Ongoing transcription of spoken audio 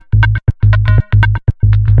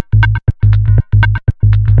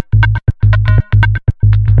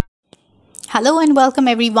Hello and welcome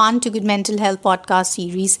everyone to Good Mental Health Podcast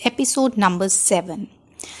Series, episode number 7.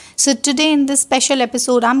 So today in this special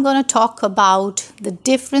episode, I'm going to talk about the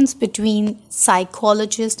difference between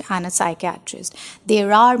psychologist and a psychiatrist.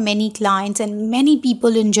 There are many clients and many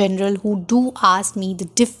people in general who do ask me the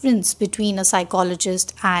difference between a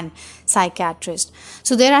psychologist and psychiatrist.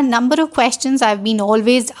 So there are a number of questions I've been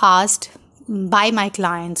always asked by my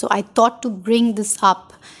clients. So I thought to bring this up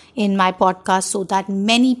in my podcast so that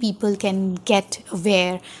many people can get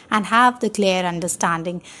aware and have the clear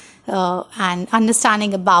understanding about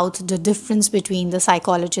the difference between the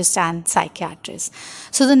psychologist and psychiatrist.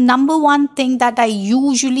 So the number one thing that I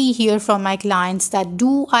usually hear from my clients that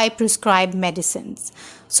do I prescribe medicines?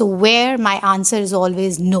 So where my answer is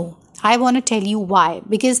always no. I want to tell you why.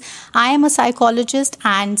 Because I am a psychologist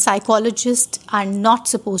and psychologists are not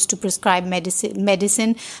supposed to prescribe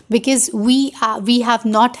medicine because we have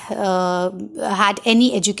not had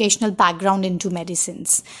any educational background into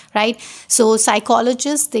medicines, right? So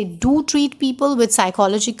psychologists, they do treat people with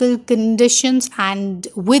psychological conditions and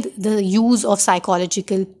with the use of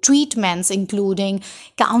psychological treatments, including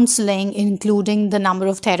counseling, including the number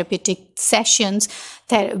of therapeutic sessions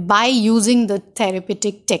by using the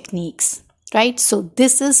therapeutic techniques, right? So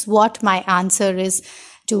this is what my answer is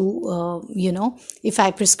to, if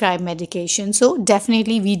I prescribe medication. So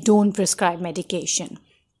definitely we don't prescribe medication.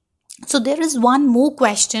 So there is one more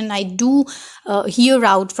question I do hear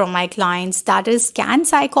out from my clients, that is, can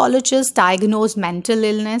psychologists diagnose mental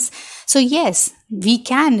illness? So yes, we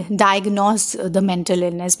can diagnose the mental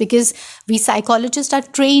illness because we psychologists are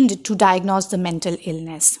trained to diagnose the mental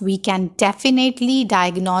illness. We can definitely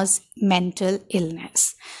diagnose mental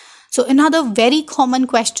illness. So another very common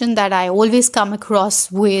question that I always come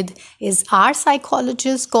across with is, are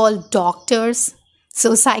psychologists called doctors?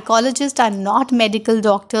 So psychologists are not medical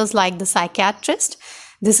doctors like the psychiatrist.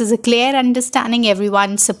 This is a clear understanding.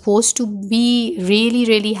 Everyone's supposed to be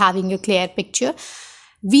really having a clear picture.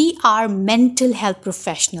 We are mental health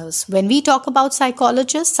professionals. When we talk about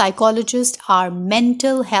psychologists are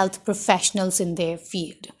mental health professionals in their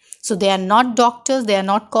field. So they are not doctors, they are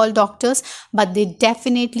not called doctors, but they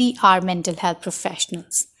definitely are mental health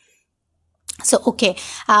professionals. So, okay,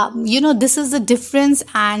 this is the difference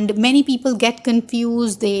and many people get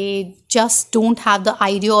confused. They just don't have the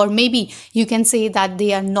idea, or maybe you can say that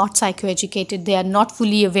they are not psychoeducated. They are not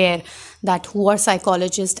fully aware that who are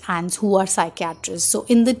psychologists and who are psychiatrists. So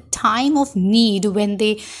in the time of need, when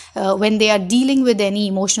they are dealing with any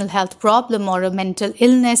emotional health problem or a mental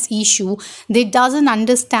illness issue, they doesn't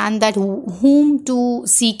understand that whom to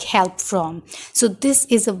seek help from. So this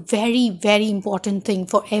is a very important thing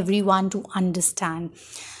for everyone to understand.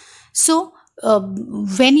 So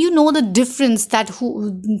when you know the difference that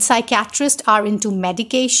psychiatrists are into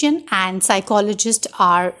medication and psychologists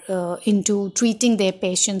are into treating their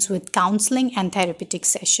patients with counseling and therapeutic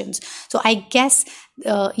sessions. So I guess,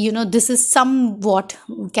 this is somewhat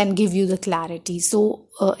can give you the clarity. So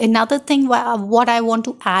another thing what I want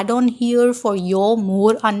to add on here for your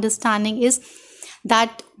more understanding is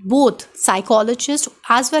that both psychologists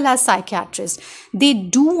as well as psychiatrists, they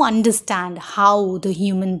do understand how the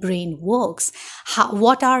human brain works,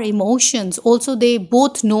 what are emotions. Also, they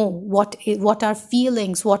both know what are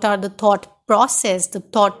feelings, what are the thought process, the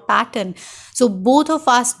thought pattern. So both of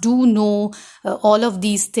us do know all of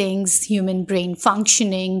these things, human brain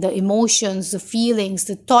functioning, the emotions, the feelings,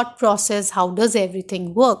 the thought process, how does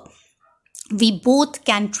everything work. We both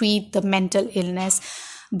can treat the mental illness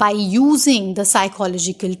by using the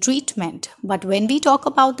psychological treatment. But when we talk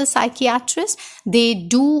about the psychiatrists, they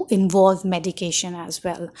do involve medication as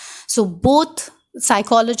well. So both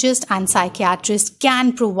psychologists and psychiatrists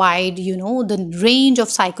can provide, the range of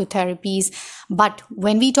psychotherapies. But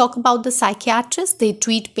when we talk about the psychiatrists, they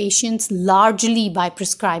treat patients largely by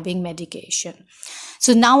prescribing medication.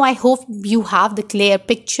 So now I hope you have the clear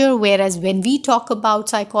picture, whereas when we talk about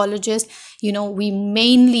psychologists, we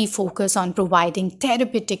mainly focus on providing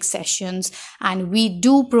therapeutic sessions, and we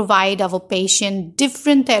do provide our patient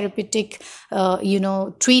different therapeutic,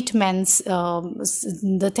 treatments,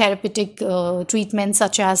 the therapeutic treatments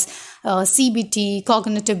such as CBT,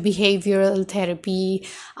 cognitive behavioral therapy,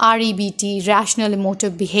 REBT, rational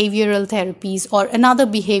emotive behavioral therapies, or another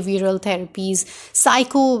behavioral therapies,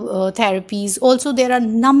 psychotherapies. Also, there are a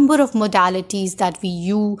number of modalities that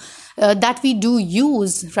we do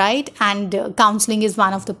use, right? And counseling is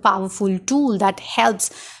one of the powerful tool that helps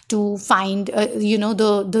to find,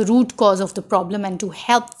 the root cause of the problem and to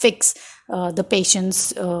help fix the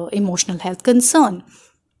patient's emotional health concern.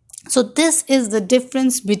 So this is the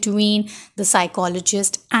difference between the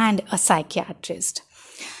psychologist and a psychiatrist.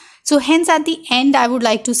 So hence at the end, I would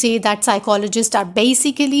like to say that psychologists are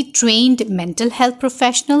basically trained mental health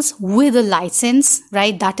professionals with a license,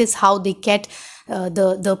 right? That is how they get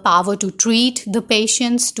the power to treat the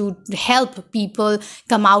patients, to help people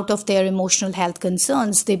come out of their emotional health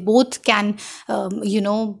concerns. They both can, can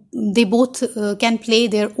play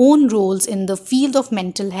their own roles in the field of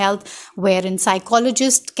mental health, wherein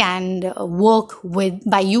psychologists can work with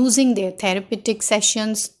by using their therapeutic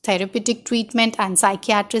sessions, therapeutic treatment, and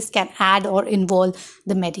psychiatrists can add or involve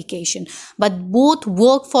the medication. But both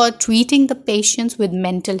work for treating the patients with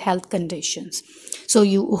mental health conditions. So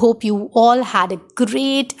hope you all had a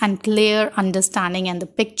great and clear understanding and the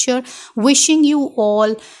picture. Wishing you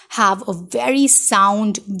all have a very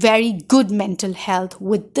sound, very good mental health.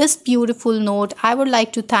 With this beautiful note, I would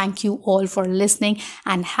like to thank you all for listening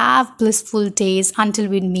and have blissful days until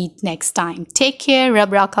we meet next time. Take care,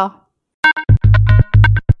 Rab Rakha.